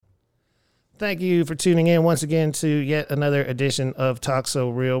Thank you for tuning in once again to yet another edition of Talk So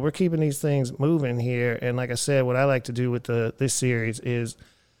Real. We're keeping these things moving here. And like I said, what I like to do with this series is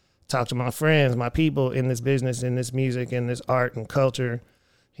talk to my friends, my people in this business, in this music, in this art and culture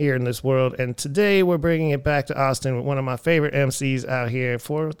here in this world. And today we're bringing it back to Austin with one of my favorite MCs out here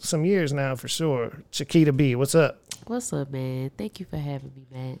for some years now, for sure. Chiquita B, what's up? What's up, man? Thank you for having me,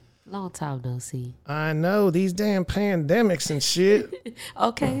 man. Long time no see. I know, these damn pandemics and shit.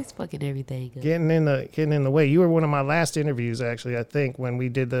 Okay, it's fucking everything up. Getting in the way. You were one of my last interviews, actually, I think, when we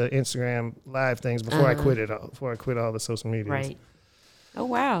did the Instagram live things before I quit it all, before I quit all the social media. Right. Oh,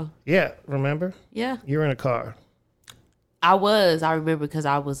 wow. Yeah, remember? Yeah. You were in a car. I remember because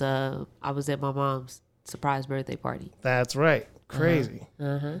I was at my mom's surprise birthday party. That's right. Crazy.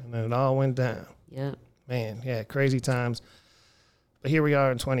 And then it all went down. Yep. Man, yeah, crazy times. But here we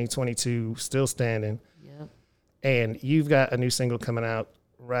are in 2022, still standing. Yep. And you've got a new single coming out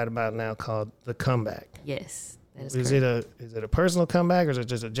right about now called The Comeback. Yes, that is Is correct. it a personal comeback, or is it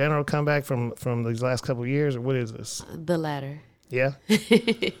just a general comeback from these last couple of years, or what is this? The latter. Yeah?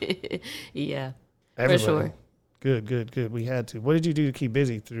 Yeah, Everybody. for sure. Good. We had to. What did you do to keep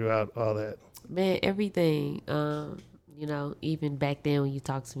busy throughout all that? Man, everything. Even back then when you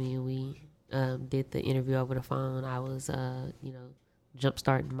talked to me and we did the interview over the phone, I was, jump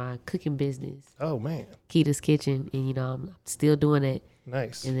starting my cooking business. Oh, man. Kita's Kitchen, and I'm still doing it.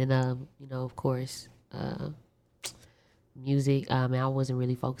 Nice. And then of course, music. I wasn't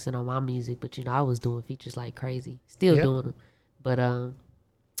really focusing on my music, but I was doing features like crazy, still doing them. But and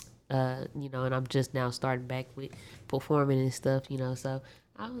I'm just now starting back with performing and stuff. So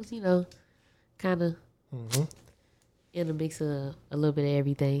I was kind of in a mix of a little bit of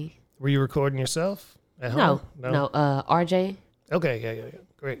everything. Were you recording yourself at home? No. RJ. Okay, yeah.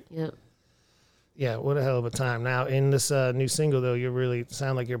 Great. Yep. Yeah, what a hell of a time. Now, in this new single, though, you really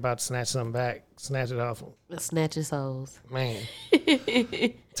sound like you're about to snatch something back. Snatch it off. Snatch his souls. Man.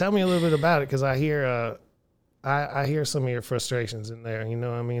 Tell me a little bit about it, because I hear I hear some of your frustrations in there. You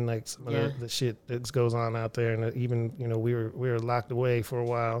know what I mean? Like some of the shit that goes on out there. And even, we were locked away for a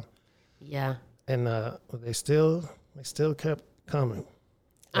while. Yeah. And they still kept coming.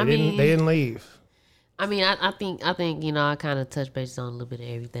 They mean, didn't leave. I mean, I think I kind of touch base on a little bit of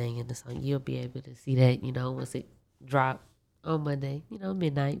everything in the song. You'll be able to see that, once it drop on Monday,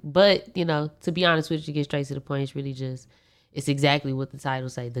 midnight. But, to be honest with you, get straight to the point, it's exactly what the title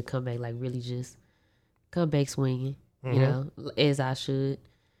say, The Comeback, like really just come back swinging, as I should.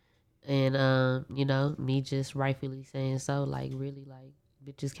 And, me just rightfully saying so, like really like,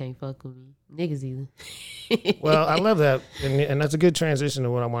 bitches can't fuck with me. Niggas either. Well, I love that. And that's a good transition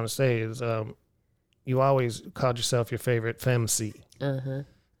to what I want to say is, you always called yourself your favorite femc.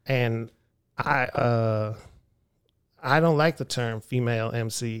 And I don't like the term female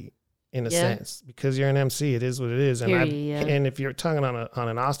MC in a sense, because you're an MC. It is what it is. And and if you're talking on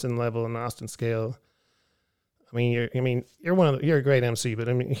an Austin level, an Austin scale, you're a great MC, but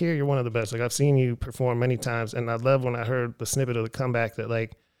here you're one of the best. Like, I've seen you perform many times, and I love when I heard the snippet of The Comeback that,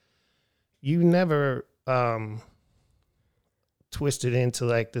 like, you never twisted into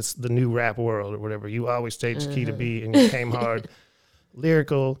like the new rap world or whatever. You always stayed Chiquita B, and you came hard,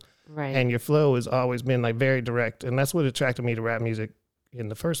 lyrical, right? And your flow has always been like very direct, and that's what attracted me to rap music in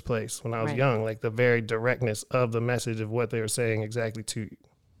the first place when I was young. Like the very directness of the message of what they were saying exactly to you.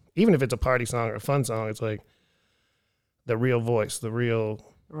 Even if it's a party song or a fun song, it's like the real voice, the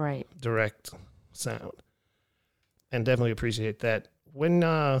real direct sound, and definitely appreciate that. When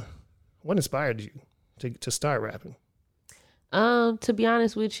what inspired you to start rapping? To be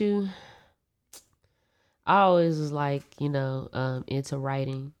honest with you, I always was like, into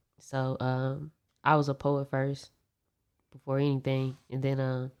writing. So I was a poet first before anything. And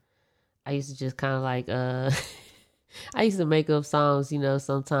then I used to just kind of like, I used to make up songs,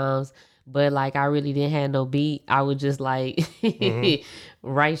 sometimes. But like I really didn't have no beat. I would just like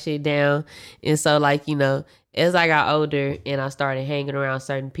write shit down. And so like, as I got older and I started hanging around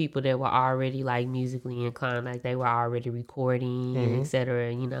certain people that were already like musically inclined, like they were already recording and et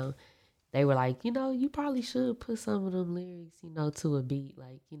cetera, they were like, you probably should put some of them lyrics, to a beat,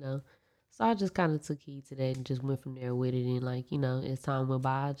 like, So I just kind of took heed to that and just went from there with it. And like, as time went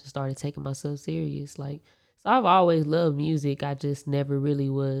by, I just started taking myself serious. Like, so I've always loved music. I just never really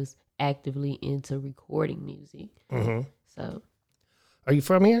was actively into recording music. So. Are you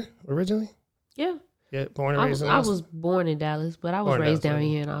from here originally? Yeah. Yeah, born and raised in Austin? I was born in Dallas, but I was raised down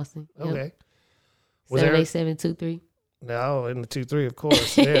here in Austin. Okay. 78723. No, in the 2-3, of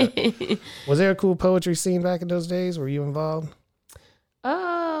course. Yeah. Was there a cool poetry scene back in those days? Were you involved?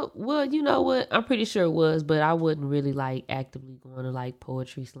 Well, you know what? I'm pretty sure it was, but I wouldn't really like actively going to like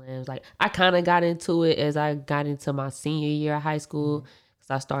poetry slams. Like I kind of got into it as I got into my senior year of high school. Cause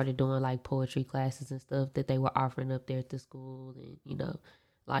I started doing like poetry classes and stuff that they were offering up there at the school, and you know,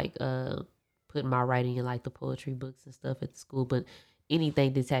 like putting my writing in like the poetry books and stuff at the school. But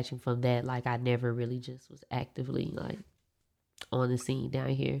anything detaching from that, like I never really just was actively like on the scene down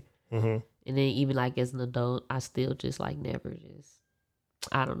here. Mm-hmm. And then even like as an adult, I still just like never just,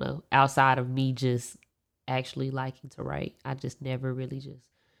 I don't know, outside of me just actually liking to write, I just never really just,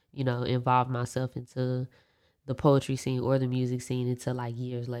 you know, involved myself into the poetry scene or the music scene until like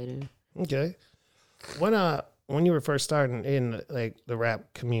years later. Okay. When you were first starting in like the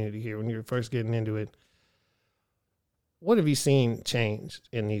rap community here, when you were first getting into it, what have you seen change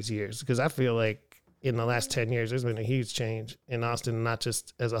in these years? Because I feel like in the last 10 years, there's been a huge change in Austin, not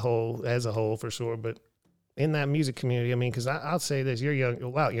just as a whole for sure, but in that music community. I mean, because I'll say this, you're a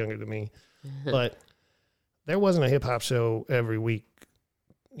lot younger than me, but there wasn't a hip hop show every week,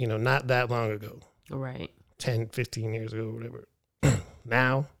 you know, not that long ago. Right. 10, 15 years ago, whatever.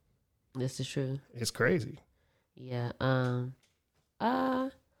 Now. This is true. It's crazy. Yeah.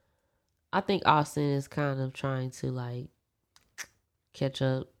 I think Austin is kind of trying to like catch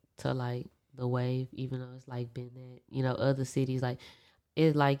up to like the wave, even though it's like been that, you know, other cities like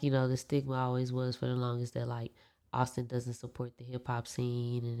it's like, you know, the stigma always was for the longest that like Austin doesn't support the hip hop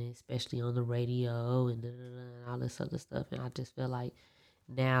scene, and especially on the radio and all this other stuff. And I just feel like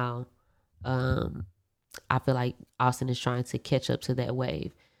now, I feel like Austin is trying to catch up to that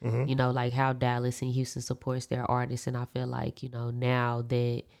wave. Mm-hmm. You know, like how Dallas and Houston supports their artists, and I feel like, you know, now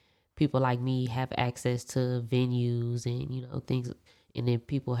that people like me have access to venues and, you know, things. And then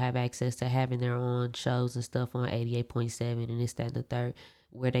people have access to having their own shows and stuff on 88.7 and this, that, and the third,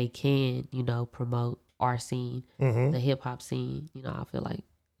 where they can, you know, promote our scene, the hip hop scene. You know, I feel like,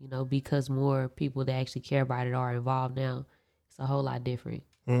 you know, because more people that actually care about it are involved now, it's a whole lot different.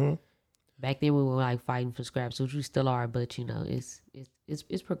 Mm-hmm. Back then we were like fighting for scraps, which we still are, but you know, it's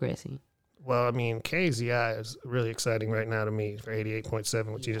progressing. Well, I mean, KZI is really exciting right now to me for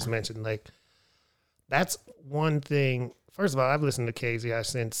 88.7, which you just mentioned. Like, that's one thing. First of all, I've listened to KZI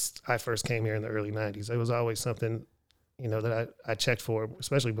since I first came here in the early 90s. It was always something, you know, that I checked for,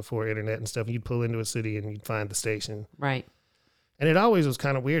 especially before internet and stuff. You'd pull into a city and you'd find the station. Right. And it always was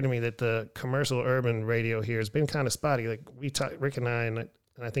kind of weird to me that the commercial urban radio here has been kind of spotty. Like Rick and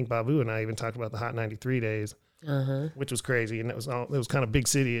I think Babu and I even talked about the Hot 93 days, which was crazy. And it was kind of big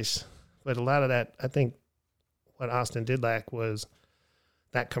city-ish. But a lot of that, I think what Austin did lack was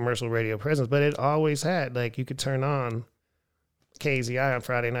that commercial radio presence. But it always had, like, you could turn on KZI on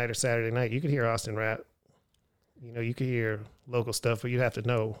Friday night or Saturday night. You could hear Austin rap. You know, you could hear local stuff, but you'd have to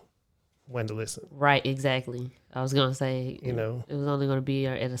know when to listen. Right, exactly. I was going to say, you know, it was only going to be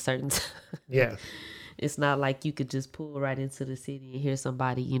at a certain time. Yeah. It's not like you could just pull right into the city and hear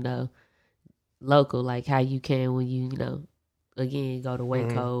somebody, you know, local, like how you can when you know, again, go to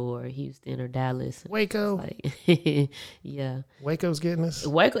Waco or Houston or Dallas. Waco. Like, yeah. Waco's getting us.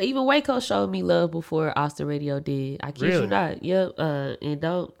 Even Waco showed me love before Austin Radio did. I kid you not. Yep. And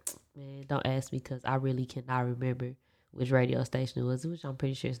don't ask me because I really cannot remember which radio station it was, which I'm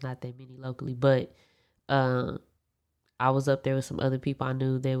pretty sure it's not that many locally. But I was up there with some other people I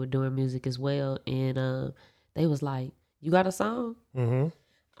knew they were doing music as well. And they was like, "You got a song?" Mm-hmm.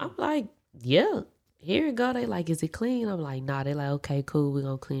 I'm like, "Yeah. Here you go." They like, "Is it clean?" I'm like, "Nah." They like, "Okay, cool. We're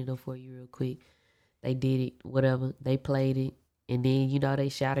going to clean it up for you real quick." They did it, whatever. They played it. And then, you know, they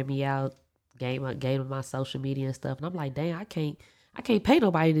shouted me out, gave them my social media and stuff. And I'm like, dang, I can't pay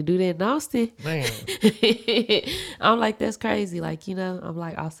nobody to do that in Austin. Man. I'm like, that's crazy. Like, you know, I'm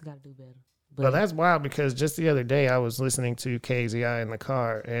like, Austin got to do better. But well, that's wild because just the other day I was listening to KZI in the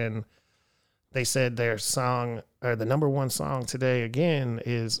car and they said their song, or the number one song today again,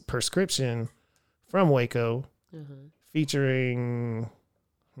 is Prescription from Waco, featuring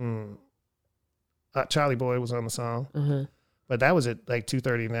Charlie Boy was on the song. But that was at like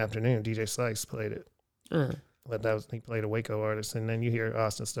 2:30 in the afternoon. DJ Slice played it. But he played a Waco artist. And then you hear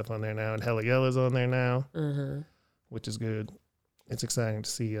Austin stuff on there now. And Hella Yella's on there now, which is good. It's exciting to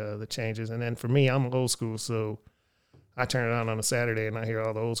see the changes. And then for me, I'm old school, so I turn it on a Saturday and I hear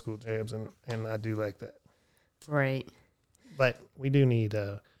all the old school jams, and I do like that. Right. But we do need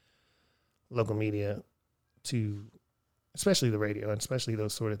local media to, especially the radio, and especially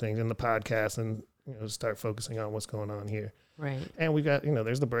those sort of things, and the podcast, and you know, start focusing on what's going on here. Right. And we got, you know,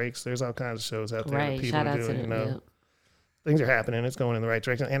 there's the breaks. There's all kinds of shows out there that people Shout are out doing. to you know, yep. Things are happening. It's going in the right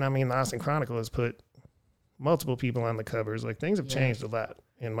direction. And I mean, the Austin Chronicle has put multiple people on the covers. Like, things have changed a lot,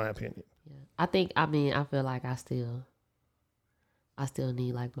 in my opinion. Yeah. I feel like I I still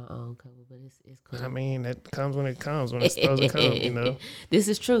need like my own cover, but it's cool. I mean, it comes when it comes, when it's supposed to come, you know? This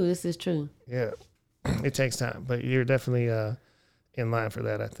is true. Yeah. It takes time, but you're definitely in line for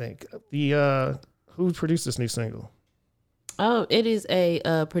that, I think. Who produced this new single? It is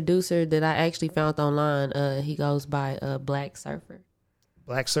a producer that I actually found online. He goes by Black Surfer.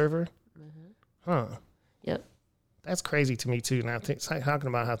 Black Surfer? Mm-hmm. Huh. Yep. That's crazy to me too. Now, talking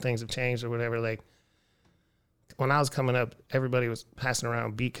about how things have changed or whatever, like, when I was coming up, everybody was passing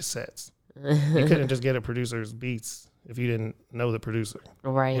around beat cassettes. You couldn't just get a producer's beats if you didn't know the producer.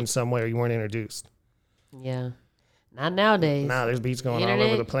 Right. In some way, or you weren't introduced. Yeah. Not nowadays. Now there's beats going all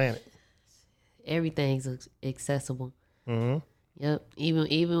over the planet. Everything's accessible. Mm-hmm. Yep.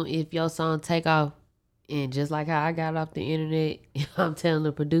 Even if your song take off, and just like how I got off the internet, I'm telling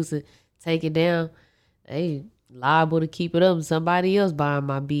the producer, take it down, they liable to keep it up and somebody else buying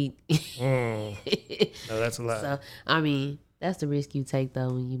my beat. No, that's a lot. So, I mean, that's the risk you take, though,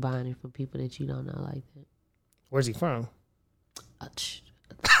 when you buying it from people that you don't know like that. Where's he from?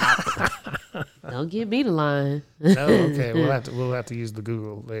 Don't give me the line. No, okay. We'll have to use the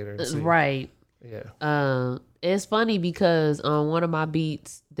Google later and see. Right. Yeah. It's funny because on one of my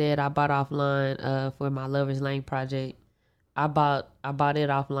beats that I bought offline for my Lover's Lane project, I bought it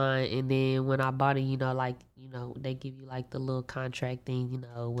offline, and then when I bought it, they give you like the little contract thing,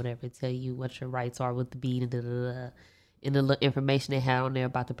 whatever, tell you what your rights are with the beat and and the little information they had on there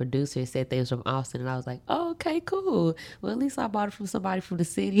about the producer. It said they was from Austin, and I was like, oh, okay, cool. Well, at least I bought it from somebody from the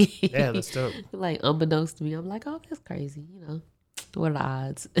city. Yeah, that's dope. Like, unbeknownst to me, I'm like, oh, that's crazy. What are the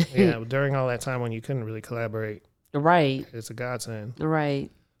odds? Yeah, during all that time when you couldn't really collaborate. Right. It's a godsend. Right.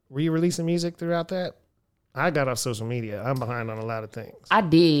 Were you releasing music throughout that? I got off social media. I'm behind on a lot of things. I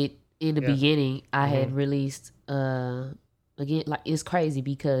did in the beginning. I had released, again, like, it's crazy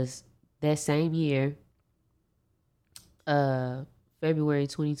because that same year, February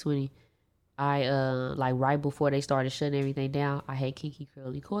 2020, I like right before they started shutting everything down, I had Kinky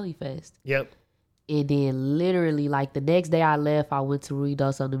Curly Coily Fest. Yep. And then literally like the next day I left, I went to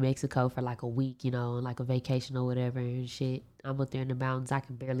Ruidoso, New Mexico for like a week, like a vacation or whatever and shit. I'm up there in the mountains. I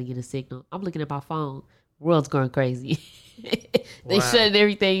can barely get a signal. I'm looking at my phone. World's going crazy. They shutting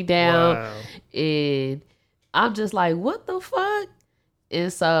everything down. Wow. And I'm just like, what the fuck?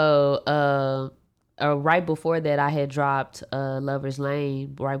 And so right before that, I had dropped Lover's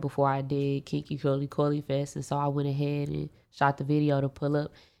Lane right before I did Kinky Curly Coily Fest. And so I went ahead and shot the video to pull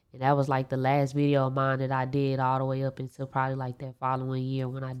up. And that was like the last video of mine that I did all the way up until probably like that following year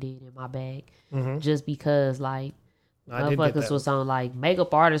when I did In My Bag. Mm-hmm. Just because like motherfuckers was on like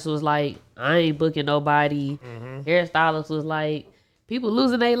makeup artists was like, I ain't booking nobody. Mm-hmm. Hairstylists was like, people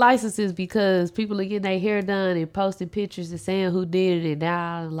losing their licenses because people are getting their hair done and posting pictures and saying who did it, and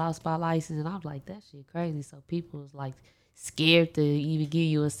now I lost my license. And I was like, that shit crazy. So people was like scared to even give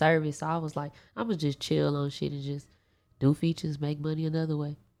you a service. So I was like, I'm gonna just chill on shit and just do features, make money another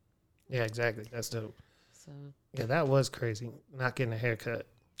way. Yeah, exactly. That's dope. So yeah, that was crazy. Not getting a haircut.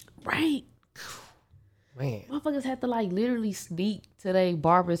 Right. Man. Motherfuckers had to like literally sneak to their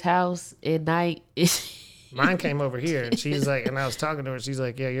barber's house at night. Mine came over here and she's like, and I was talking to her, she's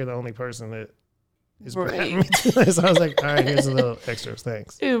like, yeah, you're the only person that is right. Me to this. So I was like, all right, here's a little extra,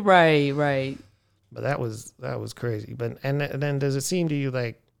 thanks. Right. But that was crazy. But and then does it seem to you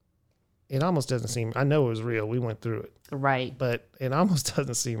like, it almost doesn't seem, I know it was real. We went through it. Right. But it almost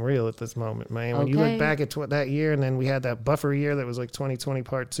doesn't seem real at this moment, man. When you look back at that year, and then we had that buffer year that was like 2020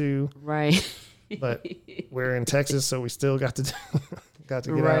 part 2. Right. But we're in Texas, so we still got to get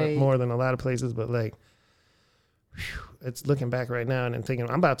out more than a lot of places. But like, it's looking back right now and then thinking,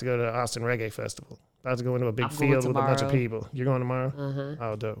 I'm about to go to the Austin Reggae Festival. About to go into a big field with a bunch of people. You're going tomorrow? Uh-huh.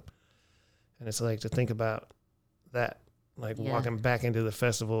 Oh, dope. And it's like to think about that, like walking back into the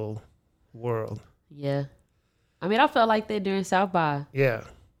festival world. Yeah. I mean, I felt like that during South by. Yeah.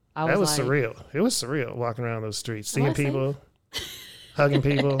 That was like, surreal. It was surreal walking around those streets, seeing people, hugging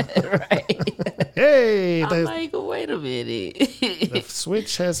people. Right. Hey. I'm like, wait a minute. The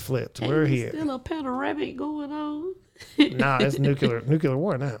switch has flipped. We're here. Still a panoramic going on. Nah, it's nuclear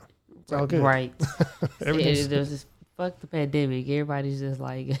war now. It's all good. Right. There's just fuck the pandemic. Everybody's just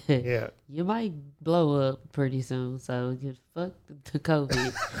like, yeah, you might blow up pretty soon. So just fuck the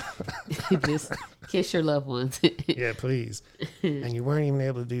COVID. Just kiss your loved ones. Yeah, please. And you weren't even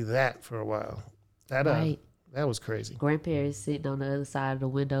able to do that for a while. That was crazy. Grandparents sitting on the other side of the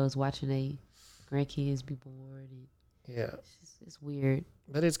windows watching their grandkids be born. And yeah, it's weird.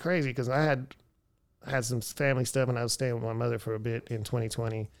 But it's crazy because I had some family stuff, and I was staying with my mother for a bit in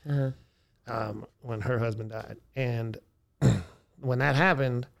 2020. Uh-huh. When her husband died. And when that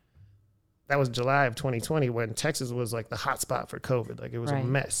happened, that was July of 2020 when Texas was like the hot spot for COVID. Like it was a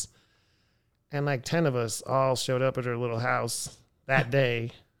mess. And like 10 of us all showed up at her little house that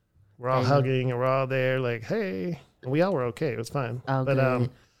day. We're all hugging and we're all there like, hey, and we all were okay. It was fine. Oh, but good.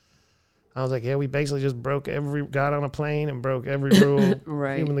 I was like, yeah, we basically just got on a plane and broke every rule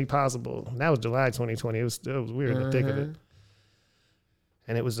humanly possible. And that was July 2020. It was we were in the thick of it.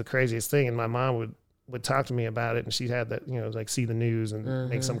 And it was the craziest thing. And my mom would talk to me about it, and she had that, like see the news and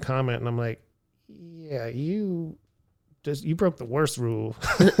make some comment. And I'm like, yeah, you broke the worst rule.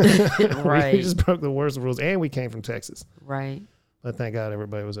 Right. You just broke the worst rules. And we came from Texas. Right. But thank God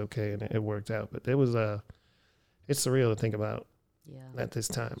everybody was okay and it worked out. But it was it's surreal to think about at this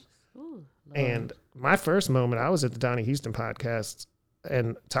time. Ooh, and my first moment, I was at the Donnie Houston podcast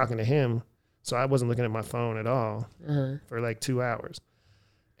and talking to him. So I wasn't looking at my phone at all for like 2 hours.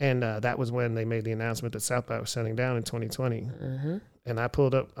 And that was when they made the announcement that South by was shutting down in 2020. And I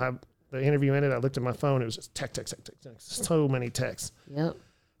pulled up, the interview ended, I looked at my phone, it was just text. So many texts. Yep.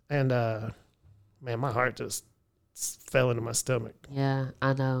 And man, my heart just fell into my stomach. Yeah,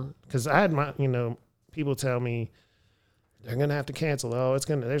 I know. Because I had my, people tell me they're going to have to cancel.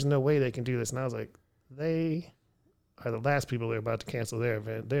 There's no way they can do this. And I was like, they are the last people that are about to cancel their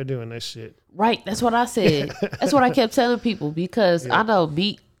event. They're doing this shit. Right. That's what I said. That's what I kept telling people because I know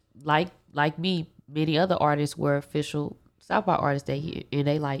like me, many other artists were official South by artists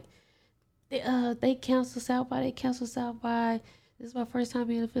and they cancel South by. They cancel South by. This is my first time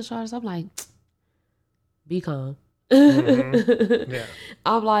being an official artist. I'm like, be calm. Yeah.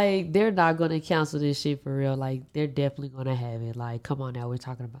 I'm like, they're not gonna cancel this shit for real. Like, they're definitely gonna have it. Like, come on now, we're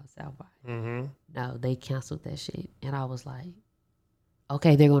talking about South by. No, they canceled that shit, and I was like,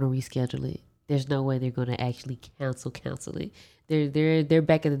 okay, they're gonna reschedule it. There's no way they're gonna actually cancel it. They're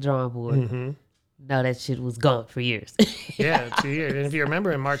back at the drawing board. No, that shit was gone for years. Yeah, 2 years. And if you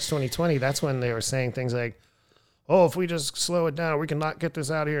remember in March 2020, that's when they were saying things like, oh, if we just slow it down, we can not get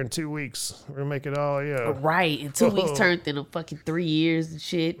this out of here in 2 weeks. We're going to make it all, Right. And 2 weeks turned into fucking 3 years and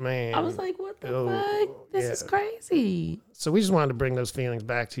shit. Man. I was like, what the fuck? This is crazy. So we just wanted to bring those feelings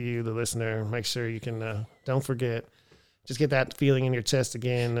back to you, the listener. Make sure you can, don't forget, just get that feeling in your chest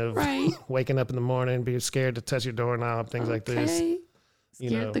again of waking up in the morning, being scared to touch your doorknob, things like this.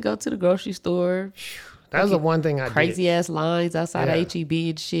 Scared to go to the grocery store. That was the one thing I did. Crazy ass lines outside of HEB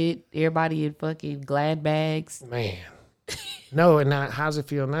and shit. Everybody in fucking Glad bags. Man. No, and now, how's it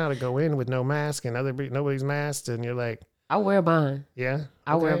feel now to go in with no mask and nobody's masked and you're like, I wear mine. Yeah?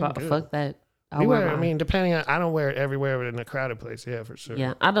 I wear mine. Fuck that. I mean, depending on, I don't wear it everywhere, but in a crowded place, yeah, for sure.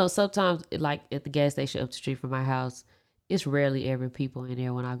 Yeah, I know sometimes, like at the gas station up the street from my house, it's rarely ever people in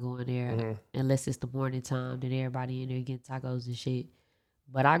there when I go in there, unless it's the morning time, then everybody in there getting tacos and shit.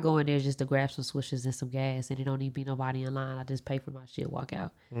 But I go in there just to grab some Swishers and some gas, and it don't even be nobody in line. I just pay for my shit, walk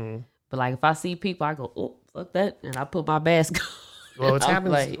out. But like if I see people, I go, oh, fuck that, and I put my mask on. Well,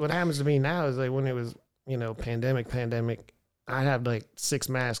 what happens to me now is like when it was, pandemic, I had like 6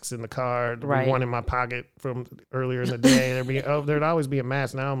 masks in the car, one in my pocket from earlier in the day. There'd always be a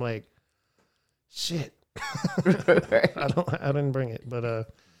mask. Now I'm like, shit. I didn't bring it, but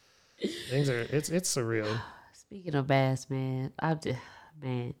it's surreal. Speaking of masks, man,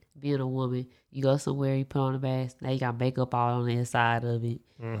 being a woman, you go somewhere, you put on a mask, now you got makeup all on the inside of it,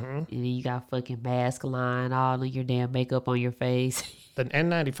 and then you got fucking mask line all of your damn makeup on your face. The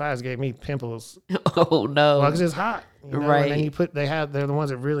N95s gave me pimples. Oh no! Well, because it's hot, right? And then they're the ones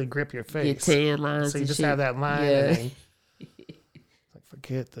that really grip your face. Your tan lines. So you just shit. have that line. Yeah. And like,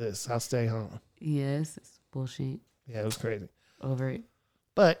 forget this. I'll stay home. Yes, it's bullshit. Yeah, it was crazy. Over it.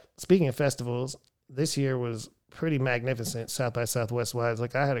 But speaking of festivals, this year was pretty magnificent, South by Southwest wise.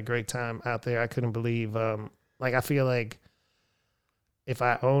 Like, I had a great time out there. I couldn't believe, I feel like if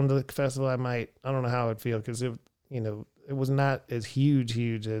I owned the festival, I don't know how I'd feel, because it was not as huge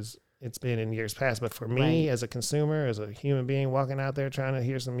as it's been in years past. But for me, as a consumer, as a human being walking out there trying to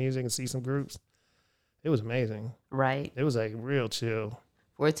hear some music and see some groups, it was amazing. Right. It was like real chill.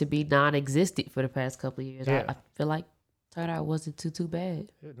 For it to be non-existent for the past couple of years, I feel like turned out it wasn't too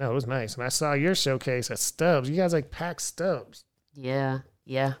bad. No, it was nice. And I saw your showcase at Stubbs. You guys like packed Stubbs. Yeah.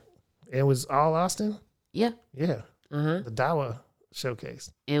 It was all Austin? Yeah. Yeah. The Dawa showcase.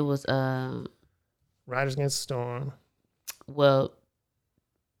 It was Riders Against the Storm. Well,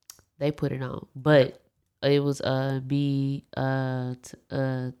 they put it on, but it was Tamika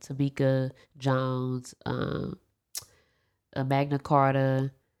Jones, Magna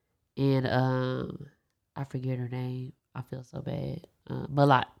Carta, and I forget her name. I feel so bad.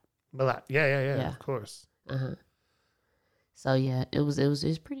 Malat. Yeah, of course. So yeah, it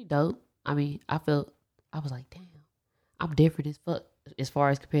was pretty dope. I mean, I was like, damn, I'm different as fuck. as far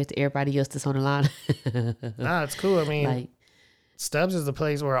as compared to everybody else that's on the line. Nah, it's cool. I mean, like, Stubbs is the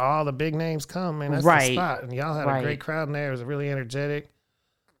place where all the big names come, man. That's the spot. And y'all had a great crowd in there. It was really energetic.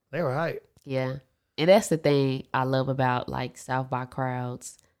 They were hype. Yeah. And that's the thing I love about like South by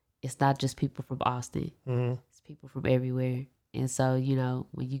crowds. It's not just people from Austin. Mm-hmm. It's people from everywhere. And so, you know,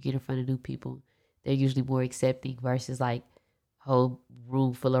 when you get in front of new people, they're usually more accepting versus like a whole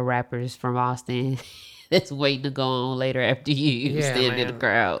room full of rappers from Austin that's waiting to go on later after you stand in the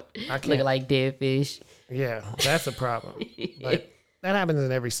crowd. Looking like dead fish. Yeah, that's a problem. But that happens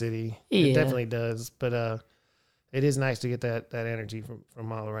in every city. It definitely does. But it is nice to get that energy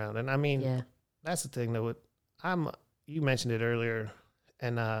from all around. And I mean, that's the thing though. You mentioned it earlier,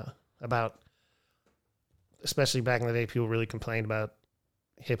 and about, especially back in the day, people really complained about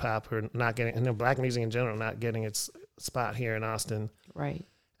hip hop or not getting, and black music in general not getting its spot here in Austin. Right.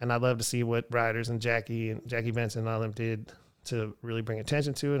 And I'd love to see what Riders and Jackie Benson and all them did to really bring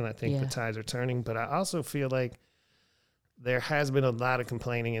attention to it. And I think the tides are turning. But I also feel like there has been a lot of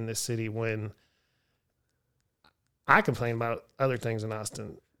complaining in this city when I complain about other things in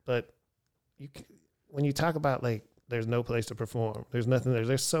Austin. But when you talk about like there's no place to perform, there's nothing there.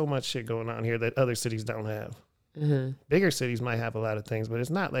 There's so much shit going on here that other cities don't have. Mm-hmm. Bigger cities might have a lot of things, but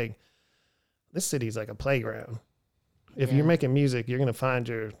it's not like this city's like a playground. If you're making music, you're going to find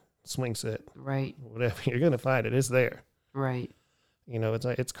your swing set. Right. Whatever. You're going to find it. It's there. Right. You know,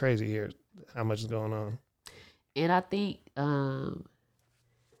 it's crazy here how much is going on. And I think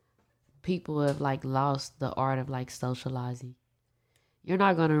people have like lost the art of like socializing. You're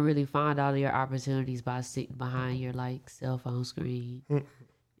not going to really find all of your opportunities by sitting behind your like cell phone screen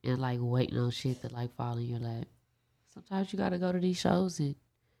and like waiting on shit to like fall in your lap. Sometimes you got to go to these shows and,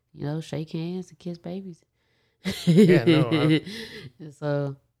 you know, shake hands and kiss babies. Yeah, no.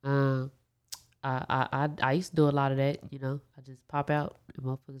 So I used to do a lot of that, you know. I just pop out and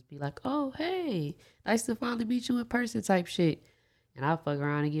motherfuckers be like, oh, hey, nice to finally meet you in person type shit. And I fuck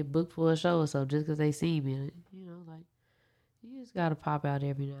around and get booked for a show or so just because they see me. You know, like, you just got to pop out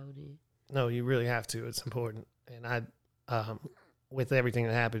every now and then. No, you really have to. It's important. And with everything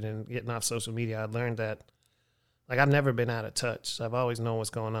that happened and getting off social media, I learned that, like, I've never been out of touch. I've always known what's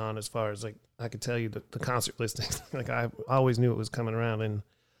going on as far as, like, I could tell you the concert listings. Like, I always knew it was coming around. And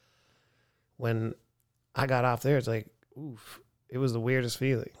when I got off there, it's like, oof, it was the weirdest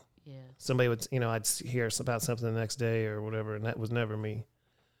feeling. Yeah. Somebody would, you know, I'd hear about something the next day or whatever, and that was never me.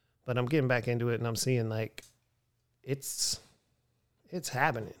 But I'm getting back into it, and I'm seeing, like, it's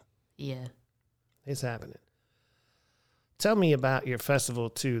happening. Yeah. It's happening. Tell me about your festival,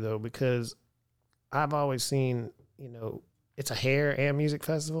 too, though, because I've always seen, you know, it's a hair and music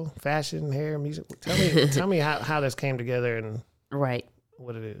festival, fashion, hair, music. Tell me how this came together and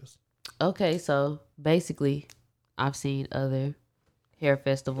what it is. Okay, so basically, I've seen other hair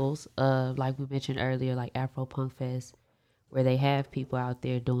festivals, like we mentioned earlier, like Afro Punk Fest, where they have people out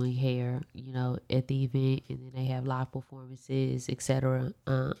there doing hair, you know, at the event, and then they have live performances, etc.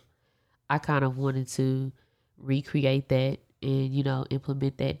 I kind of wanted to recreate that and, you know,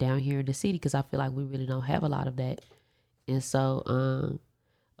 implement that down here in the city because I feel like we really don't have a lot of that. And so,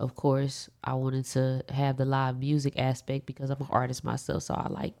 of course, I wanted to have the live music aspect because I'm an artist myself, so I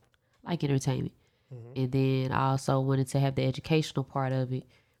like entertainment. Mm-hmm. And then I also wanted to have the educational part of it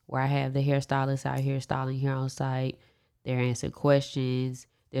where I have the hairstylists out here styling here on site. They're answering questions.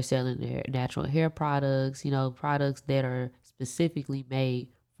 They're selling their natural hair products, you know, products that are specifically made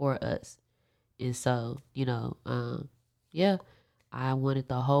for us. And so, you know, I wanted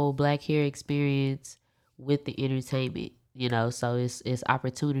the whole black hair experience with the entertainment, you know, so it's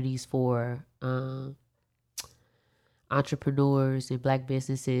opportunities for entrepreneurs and black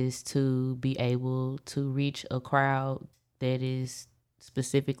businesses to be able to reach a crowd that is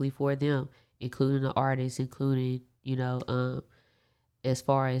specifically for them, including the artists, including, you know, as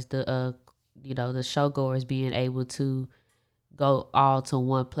far as the, you know, the showgoers being able to go all to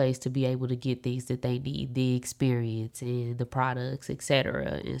one place to be able to get things that they need, the experience and the products,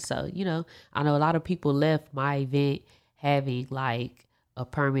 etc. And so, you know, I know a lot of people left my event having like a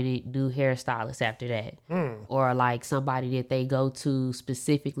permanent new hairstylist after that, or like somebody that they go to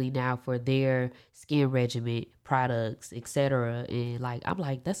specifically now for their skin regimen products, etc. And like, I'm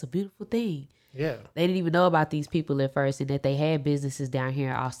like, that's a beautiful thing. Yeah. They didn't even know about these people at first and that they had businesses down here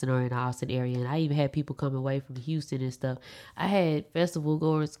in Austin or in the Austin area. And I even had people coming away from Houston and stuff. I had festival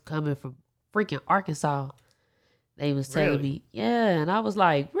goers coming from freaking Arkansas. They was telling me, yeah. And I was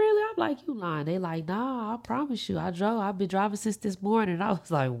like, really? I'm like, you lying. They like, nah, I promise you. I've been driving since this morning. I was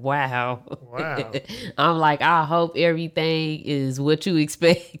like, wow. Wow. I'm like, I hope everything is what you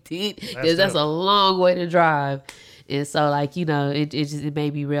expected because that's a long way to drive. And so like, it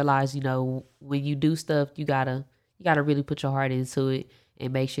made me realize, when you do stuff, you gotta really put your heart into it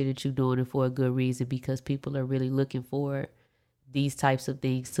and make sure that you're doing it for a good reason, because people are really looking for these types of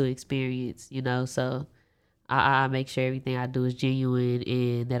things to experience, so I make sure everything I do is genuine,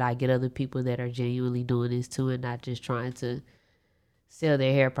 and that I get other people that are genuinely doing this too, and not just trying to sell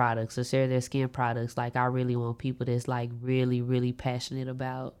their hair products or sell their skin products. Like, I really want people that's like really, really passionate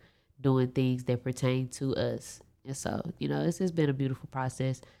about doing things that pertain to us. And so, it's been a beautiful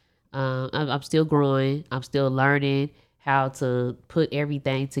process. I'm still growing. I'm still learning how to put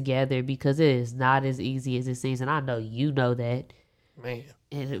everything together, because it is not as easy as it seems. And I know you know that. Man.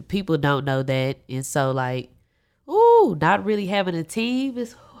 And people don't know that. And so like, not really having a team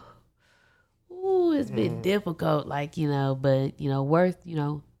is, it's been difficult. Like, but, worth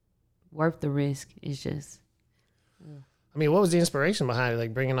the risk. It's just. I mean, what was the inspiration behind it?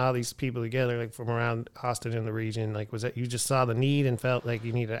 Like bringing all these people together, like from around Austin and the region. Like, was that you just saw the need and felt like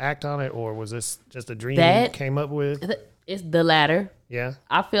you needed to act on it, or was this just a dream you came up with? It's the latter. Yeah.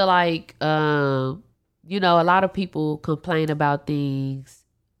 I feel like, a lot of people complain about things,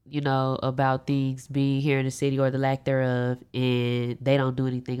 about things being here in the city or the lack thereof, and they don't do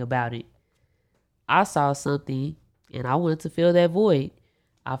anything about it. I saw something and I wanted to fill that void.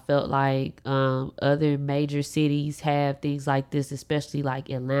 I felt like other major cities have things like this, especially like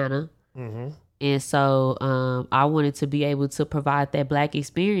Atlanta. Mm-hmm. And so I wanted to be able to provide that Black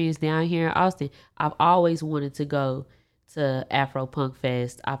experience down here in Austin. I've always wanted to go to Afro Punk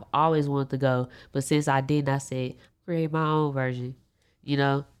Fest. I've always wanted to go. But since I didn't, I said, create my own version,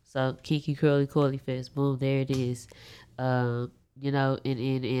 So Kinky Curly Coily Fest, boom, there it is. And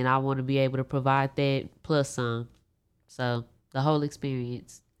I want to be able to provide that plus some. So the whole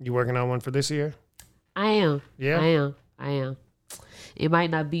experience. You working on one for this year? I am. Yeah? I am. It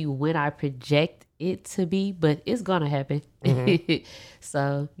might not be when I project it to be, but it's going to happen. Mm-hmm.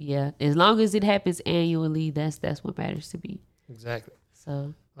 So, yeah. As long as it happens annually, that's what matters to me. Exactly.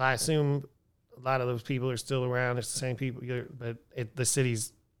 So. Well, I assume a lot of those people are still around. It's the same people, but the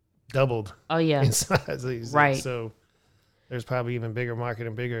city's doubled. Oh, yeah. In size. Right. So there's probably even bigger market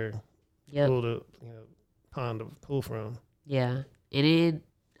and bigger pool to, pond to pull from. Yeah. And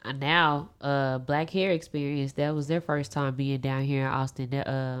then now, Black Hair Experience, that was their first time being down here in Austin.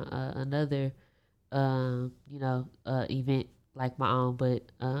 Another, event like my own.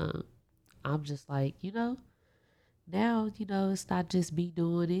 But I'm just like, now, it's not just me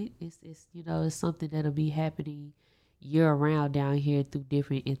doing it. It's it's something that'll be happening year round down here through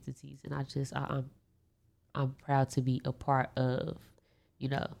different entities. And I'm proud to be a part of,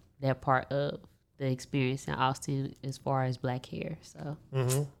 that part of the experience in Austin as far as Black hair. So,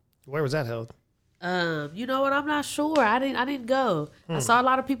 Where was that held? You know what? I'm not sure. I didn't go. I saw a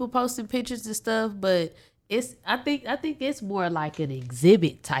lot of people posting pictures and stuff, but I think it's more like an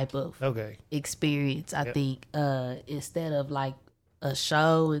exhibit type of experience. I think instead of like a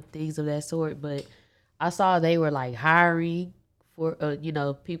show and things of that sort. But I saw they were like hiring for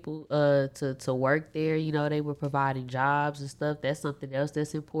people to work there. They were providing jobs and stuff. That's something else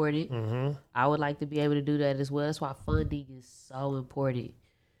that's important. Mm-hmm. I would like to be able to do that as well. That's why funding is so important.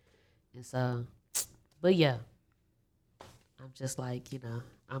 And so, but yeah, I'm just like,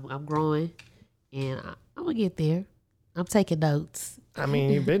 I'm growing, and I'm gonna get there. I'm taking notes. I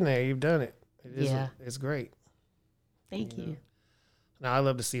mean, you've been there, you've done it. Yeah, it's great. Thank you. No, I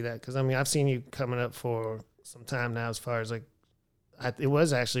love to see that, because I mean, I've seen you coming up for some time now. As far as like, it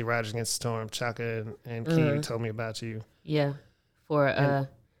was actually Riders Against the Storm. Chaka and Key told me about you. Yeah, for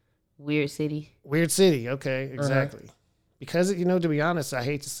Weird City. Weird City. Okay, exactly. Because, to be honest, I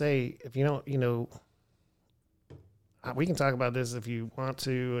hate to say, if you don't, we can talk about this if you want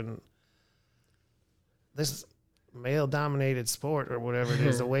to, and this male-dominated sport or whatever it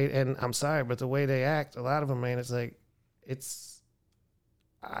is, the way, and I'm sorry, but the way they act, a lot of them, man, it's like,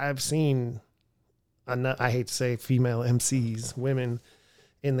 I've seen, I hate to say female MCs, women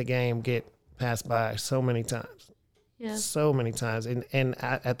in the game get passed by so many times. Yeah. So many times. And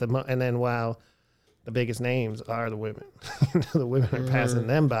then while the biggest names are the women. The women are passing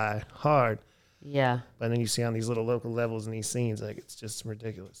them by hard. Yeah. But then you see on these little local levels in these scenes, like, it's just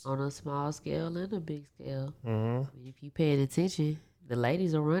ridiculous. On a small scale and a big scale. Mm-hmm. I mean, if you paying attention, the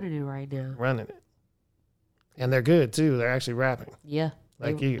ladies are running it right now. Running it. And they're good, too. They're actually rapping. Yeah.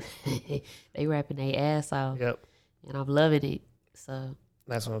 Like you. They rapping their ass off. Yep. And I'm loving it. So.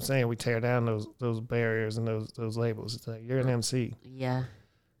 That's what I'm saying. We tear down those barriers and those labels. It's like, you're an MC. Yeah.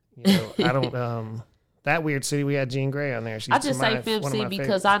 I don't, that Weird City, we had Jean Grey on there. I just say FMC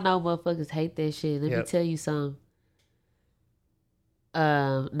because favorites. I know motherfuckers hate that shit. Let me tell you something.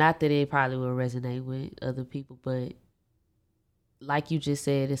 Not that it probably will resonate with other people, but like you just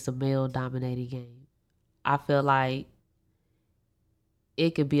said, it's a male dominated game. I feel like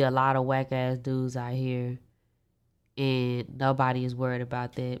it could be a lot of whack ass dudes out here and nobody is worried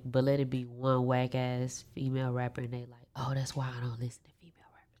about that. But let it be one whack ass female rapper and they like, oh, that's why I don't listen to female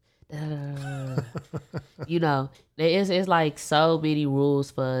rappers. You know, it's like so many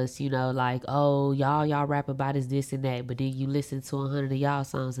rules for us, you know, like, oh, y'all rap about is this and that. But then you listen to 100 of y'all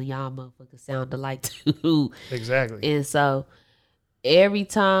songs and y'all motherfuckers sound alike too. Exactly. And so every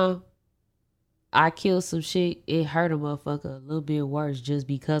time I kill some shit, it hurt a motherfucker a little bit worse just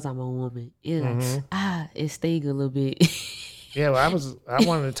because I'm a woman. It it sting a little bit. Yeah, well, I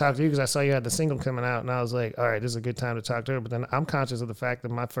wanted to talk to you because I saw you had the single coming out, and I was like, all right, this is a good time to talk to her. But then I'm conscious of the fact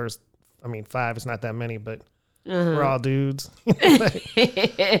that my first, 5, it's not that many, but we're all dudes.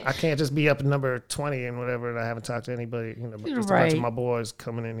 I can't just be up at number 20 and whatever, and I haven't talked to anybody, but just a bunch of my boys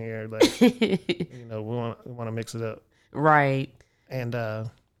coming in here, like, we want to mix it up. Right. And, I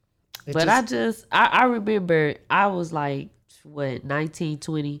remember I was like, 19,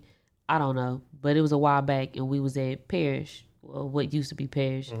 20, I don't know, but it was a while back, and we was at Parrish, what used to be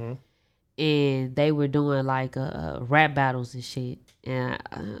Parrish, and they were doing like rap battles and shit. And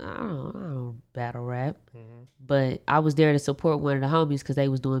I don't battle rap, but I was there to support one of the homies because they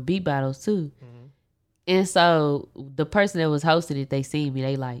was doing beat battles too. And so the person that was hosting it, they seen me,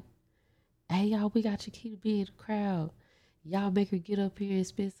 they like, hey y'all, we got Chiquita B in the crowd. Y'all make her get up here and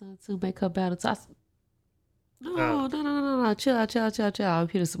spit something too, make her battle. So I said, no, chill out. I'm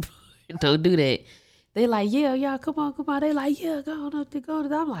here to support. Don't do that. They like, yeah, y'all, come on. They like, yeah, go on up.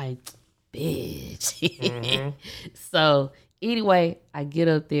 I'm like, bitch. So anyway, I get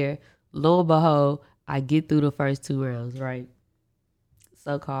up there. Lo and behold, I get through the first 2 rounds, right?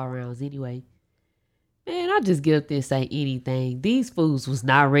 So-called rounds. Anyway, man, I just get up there and say anything. These fools was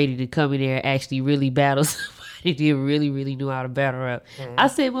not ready to come in there and actually really battle somebody that really knew how to battle rap. I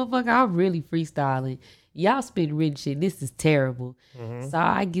said, motherfucker, I'm really freestyling. Y'all spitting written shit. This is terrible. So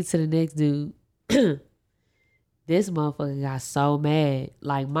I get to the next dude. This motherfucker got so mad.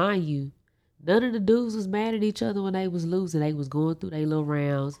 Like, mind you, none of the dudes was mad at each other when they was losing. They was going through their little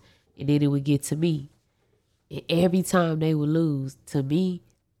rounds, and then it would get to me. And every time they would lose, to me,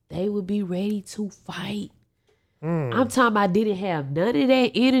 they would be ready to fight. I'm talking about didn't have none of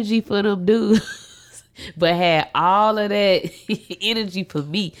that energy for them dudes. But had all of that energy for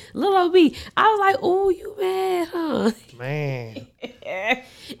me. Little old me. I was like, oh, you mad, huh? Man.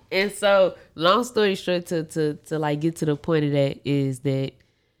 And so, long story short, to like get to the point of that is that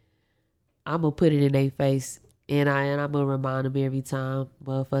I'm going to put it in their face. And I'm going to remind them every time,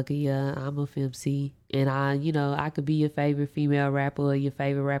 motherfucker, yeah, I'm a FemC. And I could be your favorite female rapper or your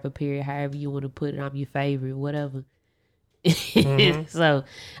favorite rapper, period. However you want to put it, I'm your favorite, whatever. So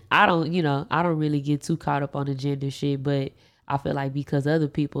I don't really get too caught up on the gender shit, but I feel like because other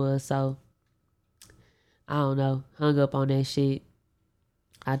people are so, I don't know, hung up on that shit,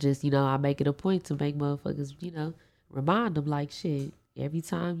 I just, I make it a point to make motherfuckers, remind them like, shit, every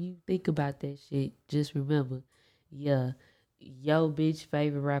time you think about that shit, just remember, yeah, yo bitch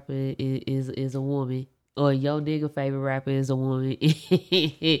favorite rapper is a woman. Or your nigga favorite rapper is a woman.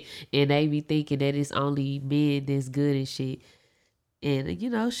 And they be thinking that it's only men that's good and shit.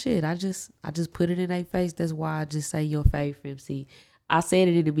 And shit, I just put it in their face. That's why I just say your favorite FemC. I said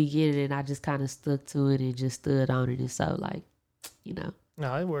it in the beginning and I just kind of stuck to it and just stood on it. And so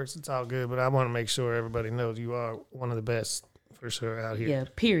No, it works. It's all good. But I want to make sure everybody knows you are one of the best for sure out here. Yeah,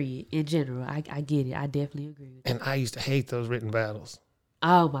 period. In general. I get it. I definitely agree with that. And I used to hate those written battles.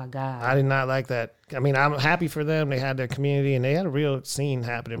 Oh my God. I did not like that. I'm happy for them. They had their community and they had a real scene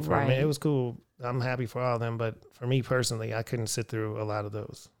happening for them. It was cool. I'm happy for all of them. But for me personally, I couldn't sit through a lot of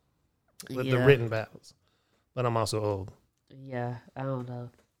those. The written battles. But I'm also old. Yeah, I don't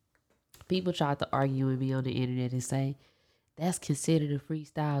know. People tried to argue with me on the internet and say, that's considered a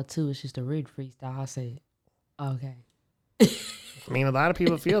freestyle too. It's just a written freestyle. I said, okay. A lot of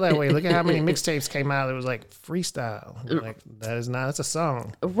people feel that way. Look at how many mixtapes came out. It was like freestyle. Like, that is not. It's a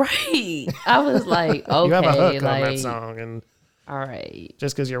song. Right. I was like, okay. You have a hook on that song, and all right.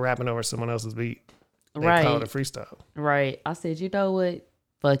 Just because you're rapping over someone else's beat, they call it a freestyle. Right. I said, you know what?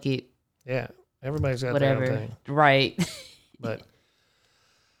 Fuck it. Yeah. Everybody's got their own thing. Right. But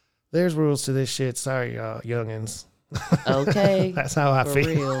there's rules to this shit. Sorry, y'all, youngins. Okay. That's how I feel.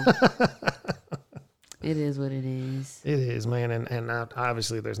 Real. It is what it is. It is, man. And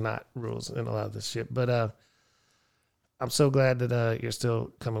obviously there's not rules in a lot of this shit. But I'm so glad that you're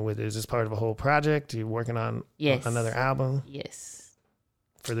still coming with it. Is this part of a whole project? Are you working on another album? Yes.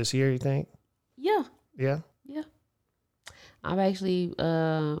 For this year, you think? Yeah. Yeah? Yeah. I'm actually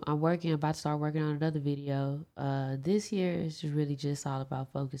I'm about to start working on another video. This year is really just all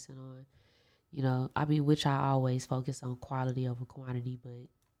about focusing on, which I always focus on quality over quantity,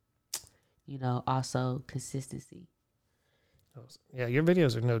 but also consistency. Yeah, your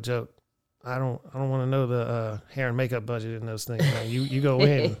videos are no joke. I don't want to know the hair and makeup budget in those things, man. You go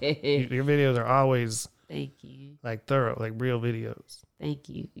in. Your videos are always thank you, like thorough, like real videos. Thank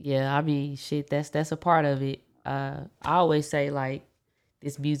you. Yeah, I mean, shit, that's a part of it. I always say, like,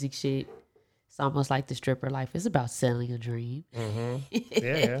 this music shit, it's almost like the stripper life. It's about selling a dream. Mm-hmm.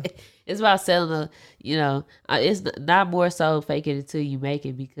 Yeah. It's about selling it's not more so faking it till you make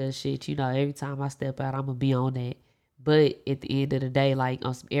it, because shit, every time I step out, I'm gonna be on that. But at the end of the day, like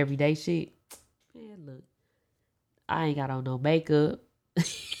on some everyday shit, man, look, I ain't got on no makeup,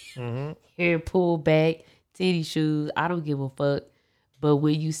 hair pulled back, titty shoes. I don't give a fuck. But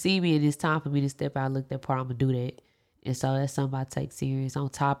when you see me and it's time for me to step out, look that part, I'm gonna do that. And so that's something I take serious. On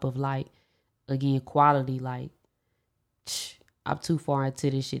top of, like, again, quality. Like, I'm too far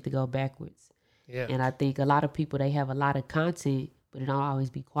into this shit to go backwards. Yeah. And I think a lot of people, they have a lot of content, but it don't always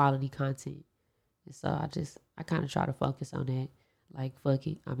be quality content. And so I kind of try to focus on that. Like, fuck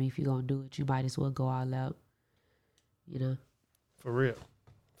it. I mean, if you're gonna do it, you might as well go all out. For real,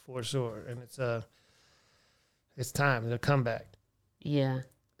 for sure. And it's time to come back. Yeah.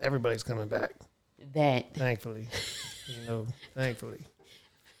 Everybody's coming back. That. Thankfully. Thankfully.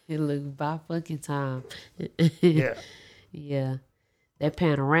 It look by fucking time. Yeah. Yeah. That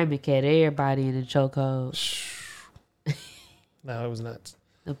panoramic had everybody in the chokehold. No, it was nuts.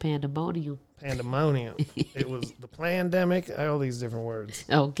 The pandemonium. It was the pandemic. All these different words.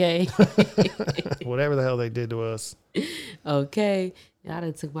 Okay. Whatever the hell they did to us. Okay. I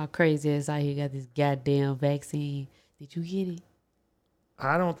done took my crazy ass out here, got this goddamn vaccine. Did you get it?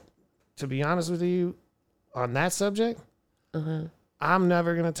 To be honest with you, on that subject, I'm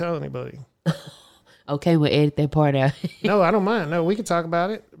never going to tell anybody. Okay, we'll edit that part out. No, I don't mind. No, we can talk about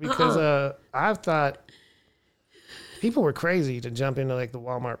it because I've thought people were crazy to jump into like the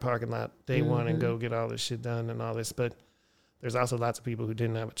Walmart parking lot day one and go get all this shit done and all this. But there's also lots of people who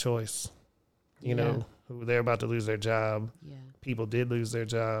didn't have a choice, you know, who they're about to lose their job. Yeah. People did lose their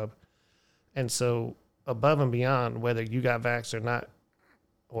job. And so above and beyond whether you got vaxxed or not,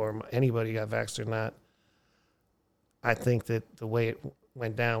 or anybody got vaxxed or not, I think that the way it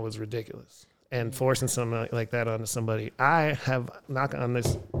went down was ridiculous. And forcing something like that onto somebody. I have, knock on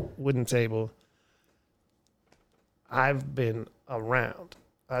this wooden table, I've been around.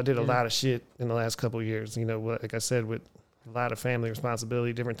 I did a lot of shit in the last couple of years. You know, like I said, with a lot of family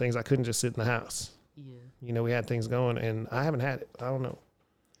responsibility, different things. I couldn't just sit in the house. Yeah. You know, we had things going, and I haven't had it. I don't know.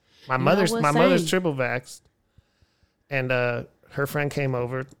 My mother's triple vaxxed, and her friend came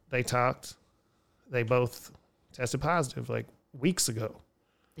over. They talked. They both tested positive like weeks ago.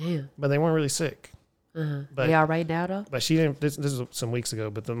 Damn. But they weren't really sick. But they all right now though? But she didn't. This was some weeks ago.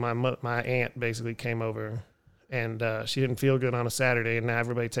 But my aunt basically came over, and she didn't feel good on a Saturday. And now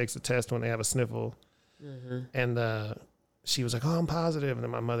everybody takes a test when they have a sniffle. And she was like, "Oh, I'm positive." And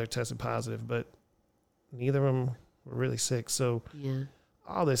then my mother tested positive, but neither of them were really sick. So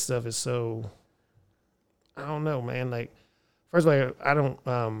all this stuff is so. I don't know, man. Like, first of all,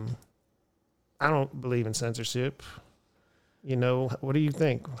 I don't believe in censorship. You know, what do you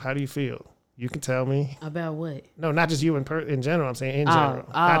think? How do you feel? You can tell me. About what? No, not just you in general. I'm saying in general.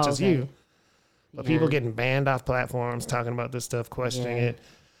 Not just you. But people getting banned off platforms, talking about this stuff, questioning it.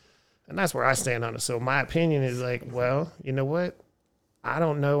 And that's where I stand on it. So my opinion is like, well, you know what? I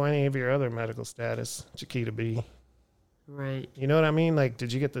don't know any of your other medical status, Chiquita B. Right. You know what I mean? Like,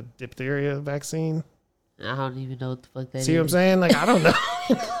 did you get the diphtheria vaccine? I don't even know what the fuck that is. See what I'm saying? Like, I don't know.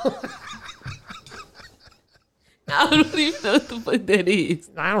 I don't even know what the fuck that is.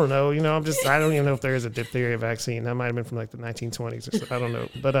 I don't know. You know, I don't even know if there is a diphtheria vaccine. That might have been from like the 1920s or something. I don't know.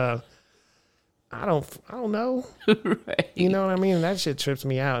 But I don't know. Right. You know what I mean? That shit trips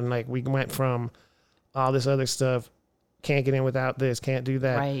me out. And like, we went from all this other stuff, can't get in without this, can't do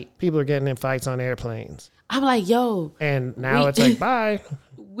that. Right. People are getting in fights on airplanes. I'm like, yo. And now it's like, bye.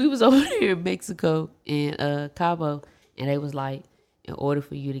 We was over here in Mexico in Cabo, and they was like, in order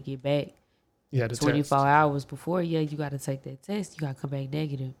for you to get back, 24 hours before, you got to take that test. You got to come back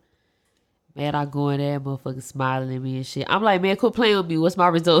negative. Man, I go in there, motherfucker smiling at me and shit. I'm like, man, quit playing with me. What's my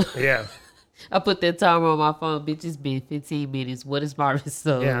result? Yeah. I put that timer on my phone. Bitch, it's been 15 minutes. What is my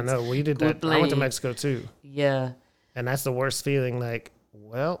result? Yeah, I know. We did that. I went to Mexico too. Yeah. And that's the worst feeling. Like,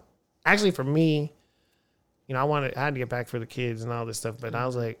 well, actually for me, you know, I had to get back for the kids and all this stuff. But I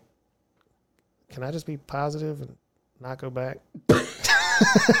was like, can I just be positive and not go back?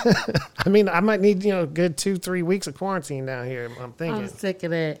 I mean, I might need, a good 2-3 weeks of quarantine down here. I'm thinking. I'm sick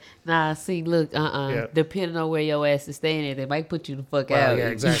of that. Nah, see, look, Yeah. depending on where your ass is staying at, they might put you the fuck Well, out. yeah,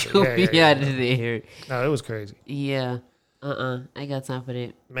 exactly. You'll be out of there. No, it was crazy. Yeah. I ain't got time for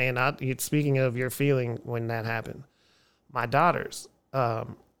that. Man, speaking of your feeling when that happened, my daughters,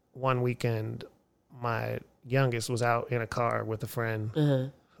 one weekend, my youngest was out in a car with a friend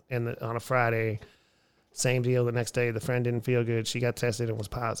on a Friday. Same deal the next day. The friend didn't feel good. She got tested and was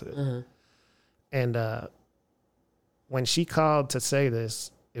positive. And when she called to say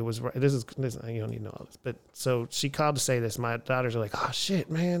this, it was this. You don't need to know all this, but so she called to say this. My daughters are like, "Oh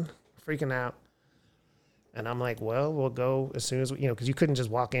shit, man, freaking out." And I'm like, "Well, we'll go as soon as because you couldn't just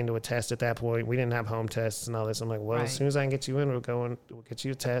walk into a test at that point. We didn't have home tests and all this." I'm like, "Well, as soon as I can get you in, we'll get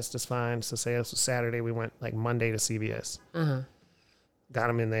you a test. It's fine." So say it was Saturday, we went like Monday to CVS. Got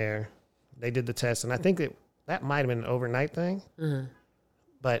them in there. They did the test, and I think that might have been an overnight thing.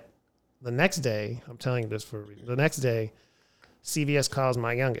 But the next day, I'm telling you this for a reason. The next day, CVS calls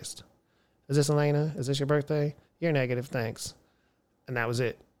my youngest. "Is this Elena? Is this your birthday?" "You're negative, thanks." And that was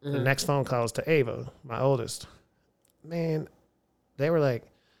it. The next phone call is to Ava, my oldest. Man, they were like,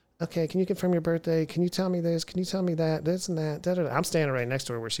 "Okay, can you confirm your birthday? Can you tell me this? Can you tell me that? This and that." Da, da, da. I'm standing right next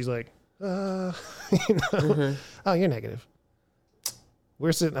to her where she's like, "Oh, you're negative."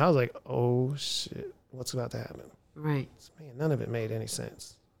 We're sitting, I was like, "Oh shit, what's about to happen?" Right. Man, none of it made any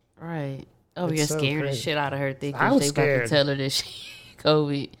sense. Right. Oh, It's you're so scaring the crazy. shit out of her thinking I was they scared. about to tell her that she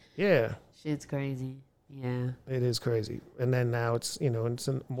COVID. Yeah. Shit's crazy. Yeah. It is crazy. And then now it's, it's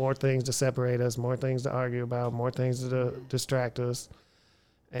more things to separate us, more things to argue about, more things to distract us.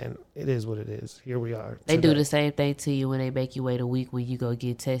 And it is what it is. Here we are. They do the same thing to you when they make you wait a week when you go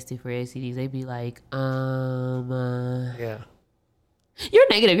get tested for STDs. They be like, yeah. "You're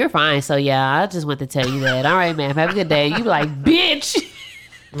negative. You're fine. So, yeah, I just want to tell you that. All right, man. Have a good day." You be like, "Bitch."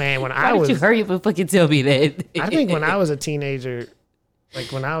 Man, Why did you hurry up and fucking tell me that? I think when I was a teenager,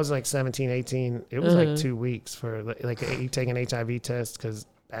 like when I was like 17, 18, it was like 2 weeks for like you take an HIV test because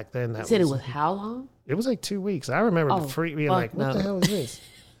back then You said it was how long? It was like 2 weeks. I remember the freak being like, "What the hell is this?"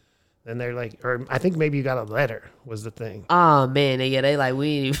 Then they're like, or I think maybe you got a letter was the thing. Oh, man. Yeah, they like, we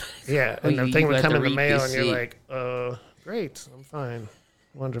ain't even. Yeah, and the thing would come in the mail and you're shit. like, "Great, I'm fine.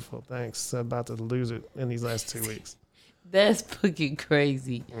 Wonderful, thanks. I'm about to lose it in these last 2 weeks." That's fucking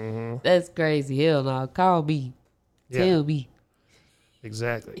crazy. That's crazy. Hell no. Call me. Yeah. Tell me.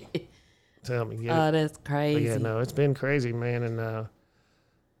 Exactly. Tell me. Oh, that's crazy. But yeah, no, it's been crazy, man.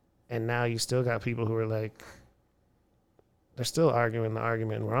 And now you still got people who are like, they're still arguing the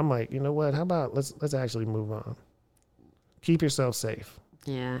argument where I'm like, you know what? How about let's actually move on. Keep yourself safe.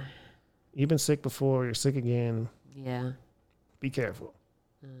 Yeah. You've been sick before. You're sick again. Yeah. Be careful.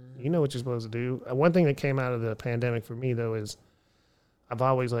 You know what you're supposed to do. One thing that came out of the pandemic for me though is I've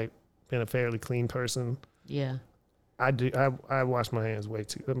always like been a fairly clean person. Yeah. I wash my hands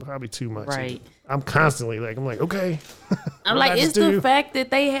probably too much. Right. I'm constantly I'm like, okay. I'm like, it's the fact that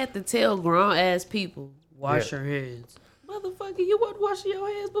they had to tell grown ass people, wash your hands. Motherfucker, you wasn't washing your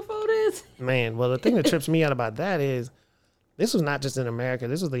hands before this? Man, well, the thing that trips me out about that is this was not just in America.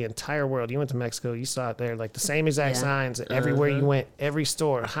 This was the entire world. You went to Mexico, you saw it there, like the same exact signs everywhere you went, every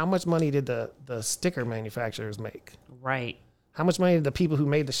store. How much money did the sticker manufacturers make? Right. How much money did the people who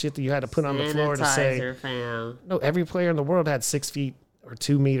made the shit that you had to put on the floor to say? Fam. No, every player in the world had 6 feet or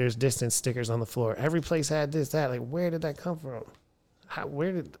 2 meters distance stickers on the floor. Every place had this, that. Like, where did that come from?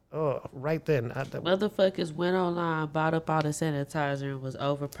 Right then. Motherfuckers went online, bought up all the sanitizer and was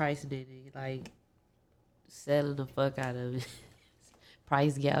overpricing it and like selling the fuck out of it.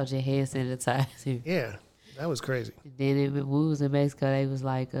 Price gouging hand sanitizer. Yeah, that was crazy. And then when we was in Mexico, they was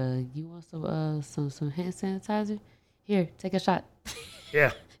like, "You want some hand sanitizer? Here, take a shot."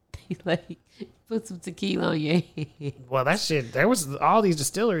 Yeah. They like put some tequila on your hand. Well, that shit. There was all these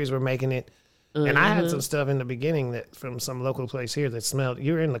distilleries were making it. And I had some stuff in the beginning that from some local place here that smelled.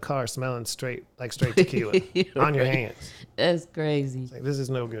 You were in the car smelling straight tequila on your hands. That's crazy. It's like, this is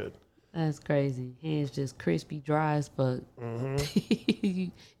no good. That's crazy. Hands just crispy, dry as fuck.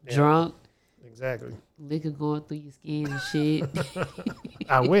 Drunk. Exactly. Liquor going through your skin and shit.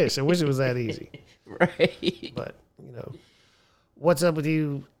 I wish it was that easy. Right. But what's up with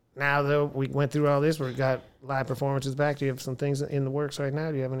you now? Though we went through all this, we got live performances back. Do you have some things in the works right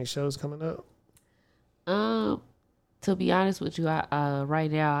now? Do you have any shows coming up? To be honest with you, right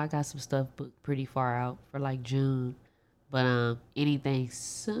now I got some stuff booked pretty far out for like June, but anything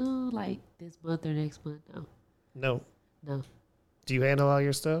soon like this month or next month? No. Do you handle all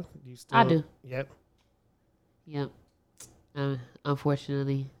your stuff? I do. Yep.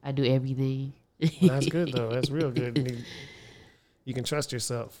 Unfortunately, I do everything. Well, that's good though. That's real good. You can trust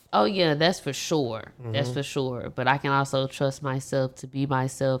yourself. Oh yeah, that's for sure. That's for sure. But I can also trust myself to be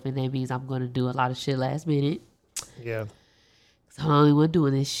myself, and that means I'm going to do a lot of shit last minute. Yeah. So I'm the only one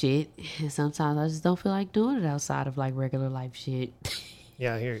doing this shit, and sometimes I just don't feel like doing it outside of like regular life shit.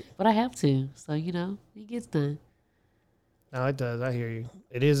 Yeah, I hear you. But I have to, so it gets done. No, it does. I hear you.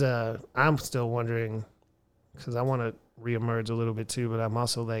 It is. I'm still wondering because I want to reemerge a little bit too, but I'm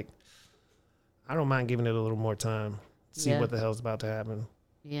also like, I don't mind giving it a little more time. See what the hell's about to happen.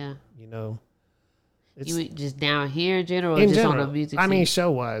 Yeah. It's, you just down here in general, in just general, on the music. I mean, show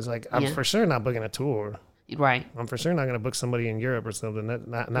wise, like I'm for sure not booking a tour. Right. I'm for sure not going to book somebody in Europe or something.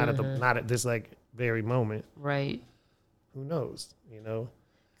 Not at this like very moment. Right. Who knows?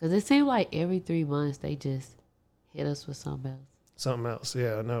 Because it seems like every 3 months they just hit us with something else. Something else.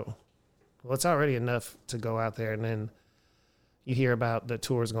 Yeah, I know. Well, it's already enough to go out there, and then you hear about the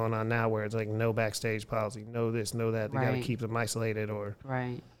tours going on now where it's like no backstage policy, no this, no that. They got to keep them isolated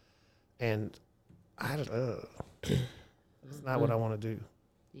Right. And I don't know. It's not what I want to do.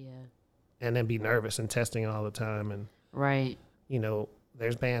 Yeah. And then be nervous and testing all the time. And, right.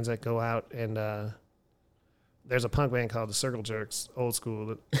 There's bands that go out and there's a punk band called the Circle Jerks, old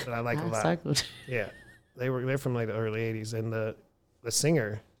school, that I like a lot. Yeah. They're from like the early 80s. And the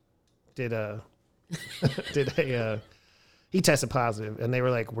singer did he tested positive, and they were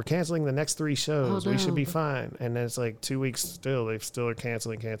like, we're canceling the next 3 shows. We should be fine. And then it's like 2 weeks still, they still are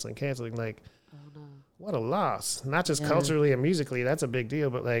canceling. Like, what a loss. Not just culturally and musically, that's a big deal,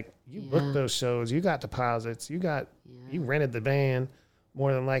 but like you booked those shows, you got deposits, you rented the band,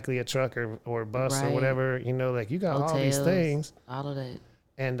 more than likely a truck or bus or whatever, like you got hotels, all these things. All of that.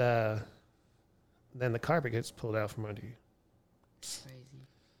 And then the carpet gets pulled out from under you. Crazy.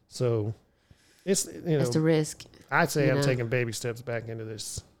 So it's it's the risk. I'd say I'm taking baby steps back into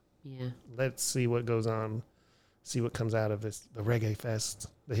this. Yeah. Let's see what goes on. See what comes out of this. The reggae fest.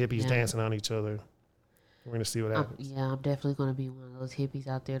 The hippies dancing on each other. We're going to see what happens. I'm definitely going to be one of those hippies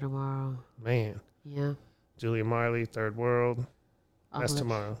out there tomorrow. Man. Yeah. Julia Marley, Third World. That's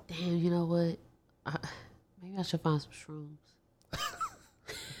tomorrow. Damn, you know what? Maybe I should find some shrooms.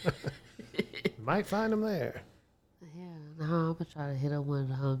 Might find them there. Yeah. No, I'm going to try to hit up one of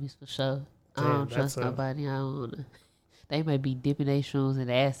the homies for sure. I don't trust nobody. I don't want to. They might be dipping their shrooms in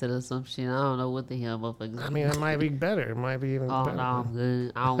acid or some shit. I don't know what the hell motherfuckers. I mean, it might be better. It might be even better. Oh, no, I'm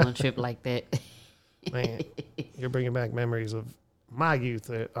good. I don't want to trip like that. Man, you're bringing back memories of my youth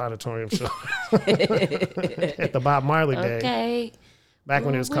at auditorium show at the Bob Marley Day. Okay. Back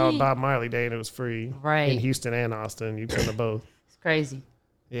when it was called Bob Marley Day and it was free. Right. In Houston and Austin. You come to both. It's crazy.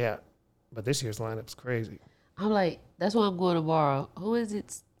 Yeah. But this year's lineup's crazy. I'm like, that's why I'm going tomorrow. Who is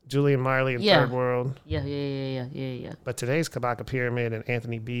it? Julian Marley and Third World. Yeah. But today's Kabaka Pyramid and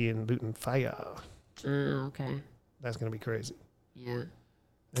Anthony B. and Luton Fire. Okay. That's going to be crazy. Yeah.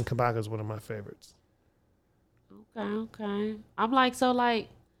 And Kabaka's one of my favorites. Okay. I'm like, so like,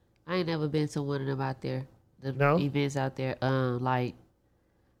 I ain't never been to one of them out there. The events out there. Like,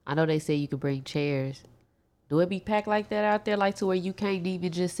 I know they say you could bring chairs. Do it be packed like that out there, like to where you can't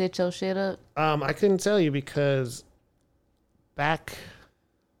even just set your shit up? I couldn't tell you because back,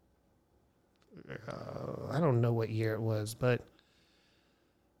 I don't know what year it was, but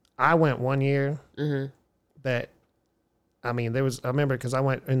I went one year that, I mean, I remember because I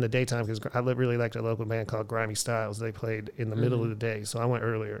went in the daytime because I really liked a local band called Grimy Styles. They played in the middle of the day, so I went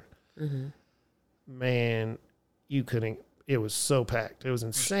earlier. Man, you couldn't, it was so packed. It was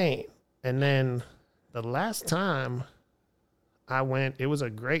insane. And then the last time I went, it was a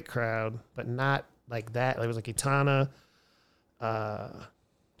great crowd, but not like that. It was like Itana,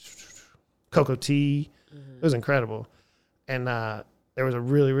 Cocoa Tea. It was incredible. And there was a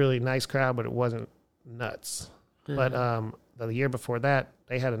really, really nice crowd, but it wasn't nuts. But the year before that,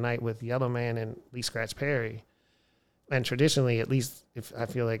 they had a night with Yellowman and Lee Scratch Perry. And traditionally, at least if I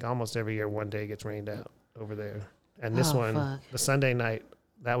feel like almost every year, one day gets rained out over there. And this the Sunday night,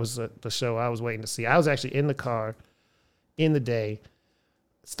 that was the show I was waiting to see. I was actually in the car in the day,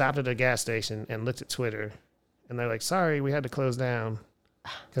 stopped at a gas station and looked at Twitter. And they're like, sorry, we had to close down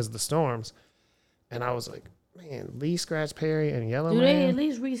because of the storms. And I was like, man, Lee Scratch Perry and Yellowman. Do they at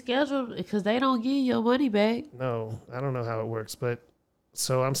least reschedule? Because they don't give your money back. No, I don't know how it works. But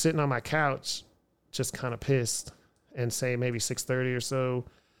so I'm sitting on my couch, just kind of pissed, and say maybe 6:30 or so,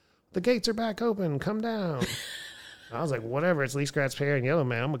 the gates are back open, come down. I was like, whatever, it's Lee Scratch Perry and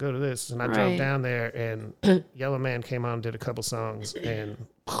Yellowman, I'm going to go to this. And I drove down there, and Yellowman came on and did a couple songs, and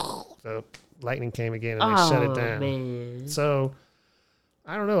the lightning came again, and they shut it down. Man. So,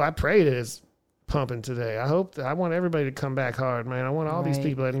 I don't know, I prayed it as pumping today. I want everybody to come back hard, man. I want all these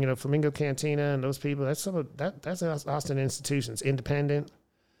people, and Flamingo Cantina and those people. That's that's Austin institutions, independent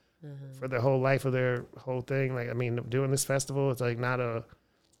for the whole life of their whole thing. Like, I mean, doing this festival, it's like not a.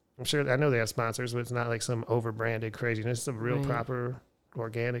 I'm sure I know they have sponsors, but it's not like some over-branded craziness. It's a real proper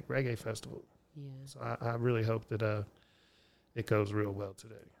organic reggae festival. Yeah. So I really hope that it goes real well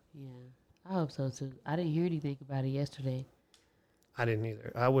today. Yeah, I hope so too. I didn't hear anything about it yesterday. I didn't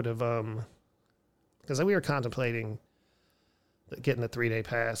either. I would have, because we were contemplating getting a 3-day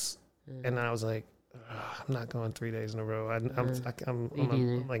pass, and I was like, I'm not going 3 days in a row.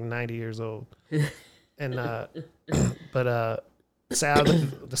 I'm like 90 years old, and but the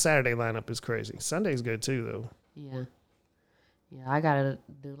Saturday lineup is crazy. Sunday's good too, though. Yeah. Yeah, I gotta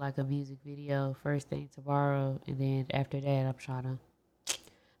do like a music video first thing tomorrow, and then after that, I'm trying to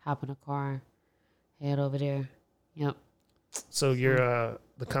hop in a car, head over there. Yep. So your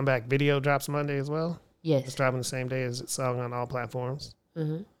the comeback video drops Monday as well? Yes. It's dropping the same day as it's song on all platforms.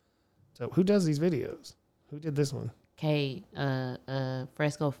 Mm-hmm. So who does these videos? Who did this one? Kate,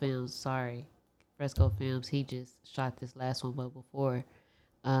 Fresco Films. Sorry, Fresco Films. He just shot this last one, but before,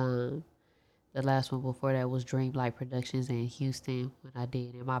 the last one before that was Dreamlight Productions in Houston when I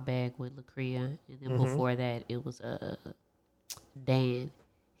did In My Bag with LaCria, and then before that it was Dan.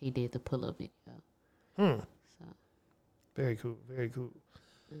 He did the pull-up video. So. Very cool. Very cool.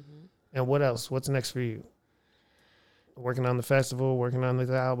 Mm-hmm. And what else? What's next for you? Working on the festival, working on this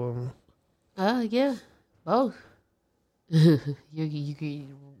album. Yeah, both. you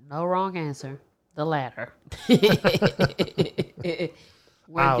no wrong answer. The latter.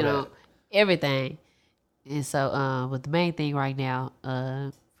 Working on everything. And so, but the main thing right now,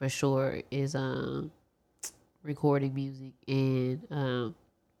 for sure, is recording music and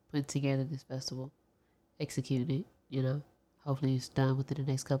putting together this festival, executing it. Hopefully it's done within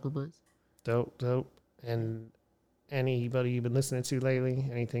the next couple of months. Dope. And anybody you've been listening to lately?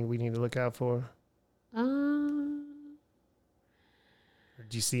 Anything we need to look out for?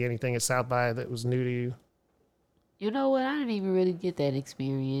 Did you see anything at South by that was new to you? You know what? I didn't even really get that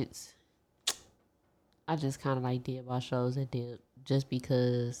experience. I just kind of like did my shows and did just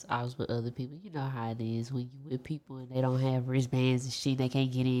because I was with other people. You know how it is when you with people and they don't have wristbands and shit. They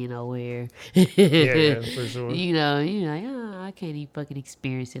can't get in nowhere. yeah, for sure. You're like, I can't even fucking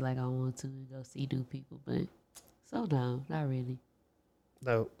experience it like I want to and go see new people. But so no, not really.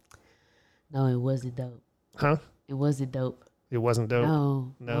 Dope. No, it wasn't dope. Huh? It wasn't dope. It wasn't dope?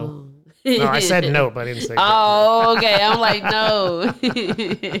 No. No, I said nope. I didn't say oh, okay. I'm like, no.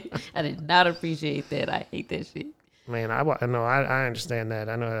 I did not appreciate that. I hate that shit. Man, I understand that.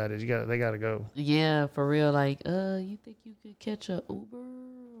 I know how it is. They got to go. Yeah, for real. Like, you think you could catch a Uber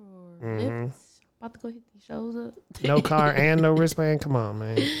or Lyft? About to go hit these shows up. No car and no wristband? Come on,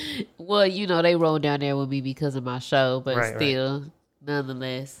 man. Well, they rolled down there with me because of my show, but still,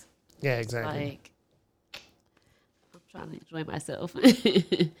 nonetheless. Yeah, exactly. Like, trying to enjoy myself.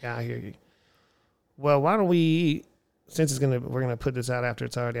 Yeah, I hear you. Well, why don't we, since we're gonna put this out after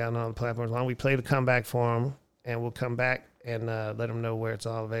it's already out on all the platforms, why don't we play the comeback for them, and we'll come back and let them know where it's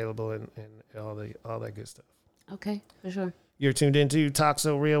all available and all that good stuff. Okay, for sure. You're tuned into Talk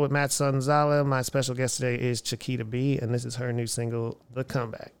So Real with Matt Sanzala. My special guest today is Chiquita B, and this is her new single, The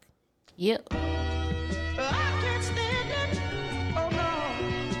Comeback. Yep. I can't stand it. Oh no,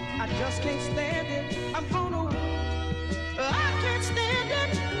 I just can't stand it. I'm gonna. I can't stand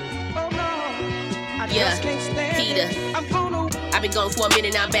it. Oh no, I just can't stand it. I'm gonna. I've been going for a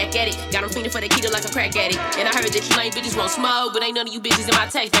minute, now I'm back at it. Got them feeling for the keto like a crack addict. And I heard that you lame bitches won't smoke, but ain't none of you bitches in my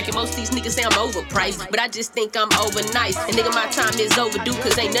tax bracket. Most of these niggas say I'm overpriced, but I just think I'm over nice. And nigga, my time is overdue,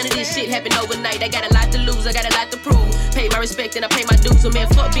 cause ain't none of this shit happen overnight. I got a lot to lose, I got a lot to prove. Pay my respect and I pay my dues. So man,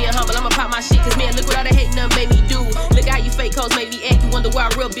 fuck being humble, I'ma pop my shit. Cause man, look what all the hate none made me do. Look how you fake hoes made me act. You wonder why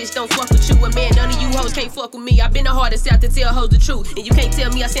a real bitch don't fuck with you. And man, none of you hoes can't fuck with me. I've been the hardest out to tell hoes the truth. And you can't tell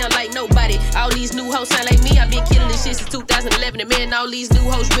me I sound like nobody. All these new hoes sound like me. I've been killing this shit since 2011. And man, all these new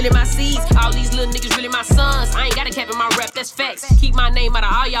hoes really my seeds. All these little niggas really my sons. I ain't gotta cap in my rap, that's facts. Keep my name out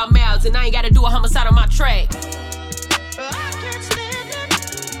of all y'all mouths. And I ain't gotta do a homicide on my track. I can't stand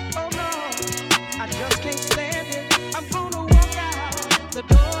it. Oh no, I just can't stand it. I'm gonna walk out the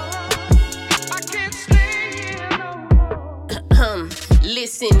door. I can't stay here no more.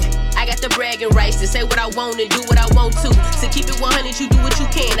 Listen, I got the bragging rights to say what I want and do what I want to. So keep it 100, you do what you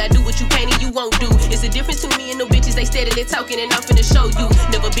can, I do what you can and you won't do. It's the difference between me and no bitches, they steadily talking and I'm finna show you.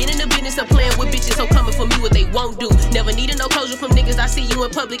 Never been in the business of playing with bitches, so coming for me what they won't do. Never needed no closure from niggas, I see you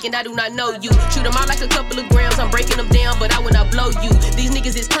in public and I do not know you. Shoot them out like a couple of grams, I'm breaking them down, but I will not blow you. These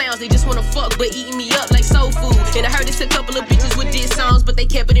niggas is clowns, they just wanna fuck, but eating me up like soul food. And I heard it's a couple of bitches with diss songs, but they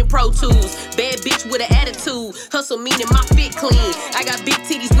kept it in Pro Tools. Bad bitch with an attitude, hustle meaning my fit clean. I got big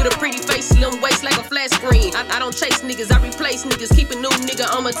titties with a pretty face, slim waist like a flat screen. I don't chase niggas, I replace niggas, keep a new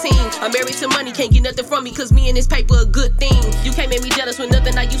nigga on my team. I'm married to money, can't get nothing from me, cause me and this paper a good thing. You can't make me jealous with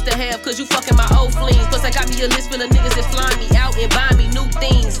nothing I used to have, cause you fucking my old flings. Plus I got me a list full of niggas that flying me out and buying me new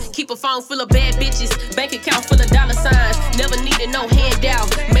things. Keep a phone full of bad bitches, bank account full of dollar signs. Never needed no handout,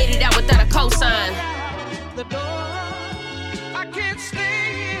 made it out without a cosign. The door, I can't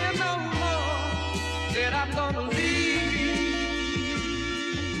stay here no more. Said I'm gonna leave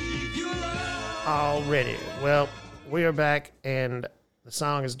you alone. Already. Well, we are back, and the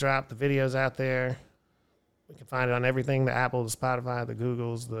song is dropped. The video's out there. We can find it on everything: the Apple, the Spotify, the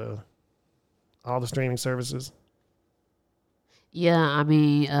Googles, all the streaming services. Yeah, I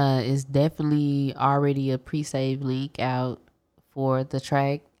mean, it's definitely already a pre-save link out for the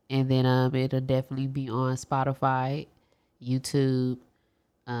track, and then it'll definitely be on Spotify, YouTube,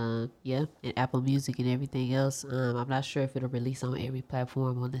 and Apple Music and everything else. I'm not sure if it'll release on every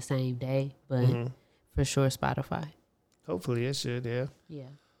platform on the same day, but for sure Spotify. Hopefully it should, yeah. Yeah.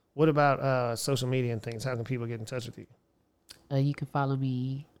 What about social media and things? How can people get in touch with you? You can follow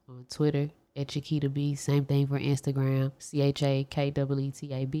me on Twitter at Chiquita B. Same thing for Instagram,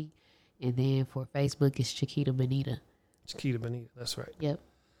 CHAKWETAB. And then for Facebook, it's Chiquita Bonita. Chiquita Bonita, that's right. Yep.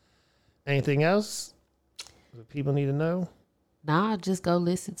 Anything else that people need to know? Nah, just go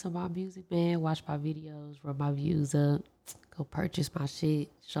listen to my music, man. Watch my videos, run my views up. Go purchase my shit.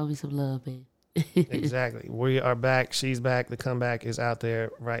 Show me some love, man. Exactly. We are back. She's back. The comeback is out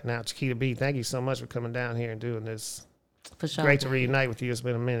there right now. Chiquita B, thank you so much for coming down here and doing this. For sure. Great to reunite with you. It's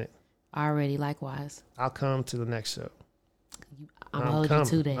been a minute. Already, likewise. I'll come to the next show. I'm holding you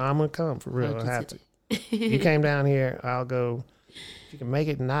to that. I'm going to come, for real. I have to. You came down here, I'll go. If you can make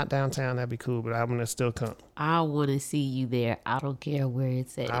it not downtown, that'd be cool, but I'm going to still come. I want to see you there. I don't care where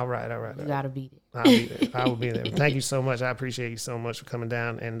it's at. All right. You got to be there. I'll be there. I will be there. Thank you so much. I appreciate you so much for coming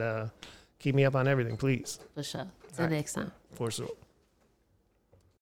down, and keep me up on everything, please. For sure. Till next time. For sure.